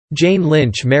Jane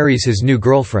Lynch marries his new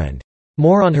girlfriend.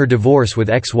 More on her divorce with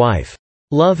ex-wife.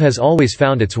 Love has always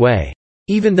found its way.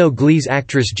 Even though Glee's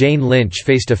actress Jane Lynch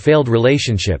faced a failed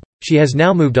relationship, she has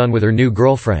now moved on with her new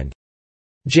girlfriend.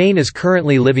 Jane is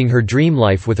currently living her dream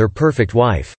life with her perfect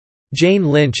wife. Jane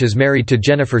Lynch is married to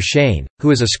Jennifer Shane,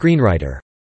 who is a screenwriter.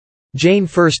 Jane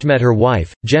first met her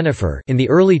wife, Jennifer, in the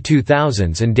early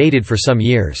 2000s and dated for some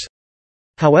years.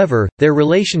 However, their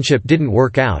relationship didn't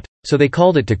work out, so they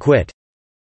called it to quit.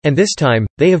 And this time,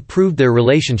 they have proved their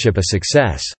relationship a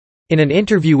success. In an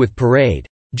interview with Parade,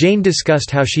 Jane discussed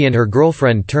how she and her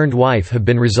girlfriend-turned-wife have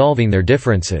been resolving their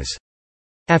differences.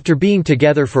 After being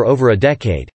together for over a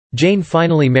decade, Jane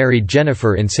finally married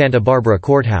Jennifer in Santa Barbara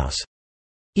courthouse.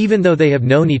 Even though they have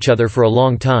known each other for a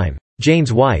long time,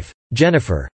 Jane's wife,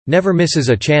 Jennifer, never misses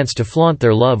a chance to flaunt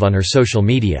their love on her social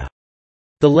media.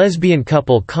 The lesbian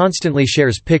couple constantly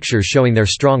shares pictures showing their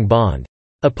strong bond.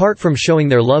 Apart from showing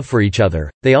their love for each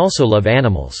other, they also love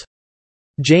animals.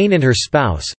 Jane and her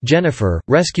spouse, Jennifer,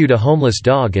 rescued a homeless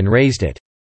dog and raised it.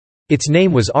 Its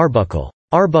name was Arbuckle.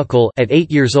 Arbuckle, at 8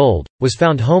 years old, was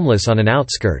found homeless on an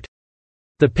outskirt.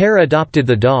 The pair adopted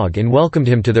the dog and welcomed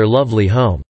him to their lovely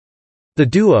home. The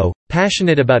duo,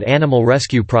 passionate about animal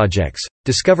rescue projects,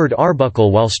 discovered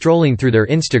Arbuckle while strolling through their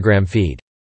Instagram feed.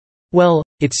 Well,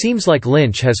 it seems like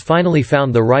Lynch has finally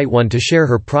found the right one to share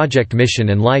her project mission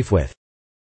and life with.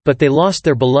 But they lost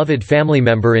their beloved family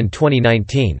member in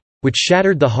 2019, which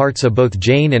shattered the hearts of both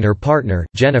Jane and her partner,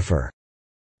 Jennifer.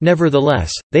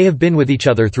 Nevertheless, they have been with each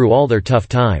other through all their tough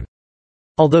time.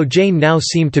 Although Jane now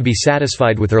seemed to be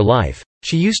satisfied with her life,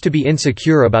 she used to be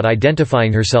insecure about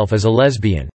identifying herself as a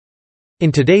lesbian.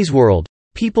 In today's world,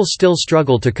 people still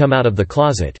struggle to come out of the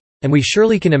closet, and we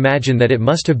surely can imagine that it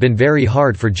must have been very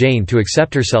hard for Jane to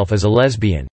accept herself as a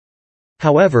lesbian.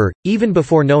 However, even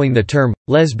before knowing the term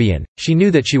lesbian, she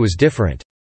knew that she was different.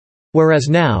 Whereas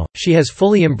now, she has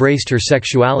fully embraced her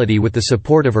sexuality with the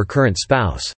support of her current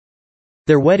spouse.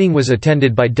 Their wedding was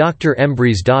attended by Dr.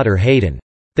 Embry's daughter Hayden.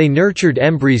 They nurtured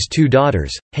Embry's 2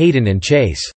 daughters, Hayden and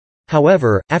Chase.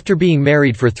 However, after being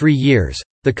married for 3 years,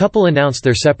 the couple announced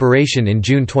their separation in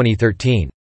June 2013.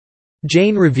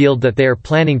 Jane revealed that they are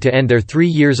planning to end their 3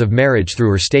 years of marriage through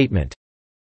her statement.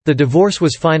 The divorce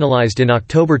was finalized in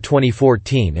October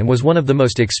 2014 and was one of the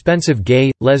most expensive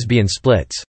gay-lesbian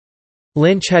splits.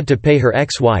 Lynch had to pay her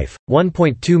ex-wife,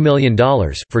 $1.2 million,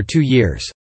 for 2 years.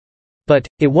 But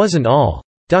it wasn't all.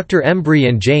 Dr. Embry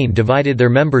and Jane divided their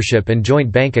membership and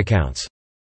joint bank accounts.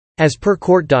 As per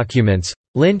court documents,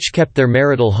 Lynch kept their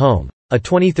marital home, a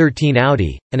 2013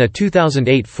 Audi, and a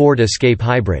 2008 Ford Escape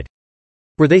Hybrid.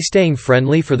 Were they staying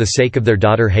friendly for the sake of their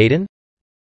daughter Hayden?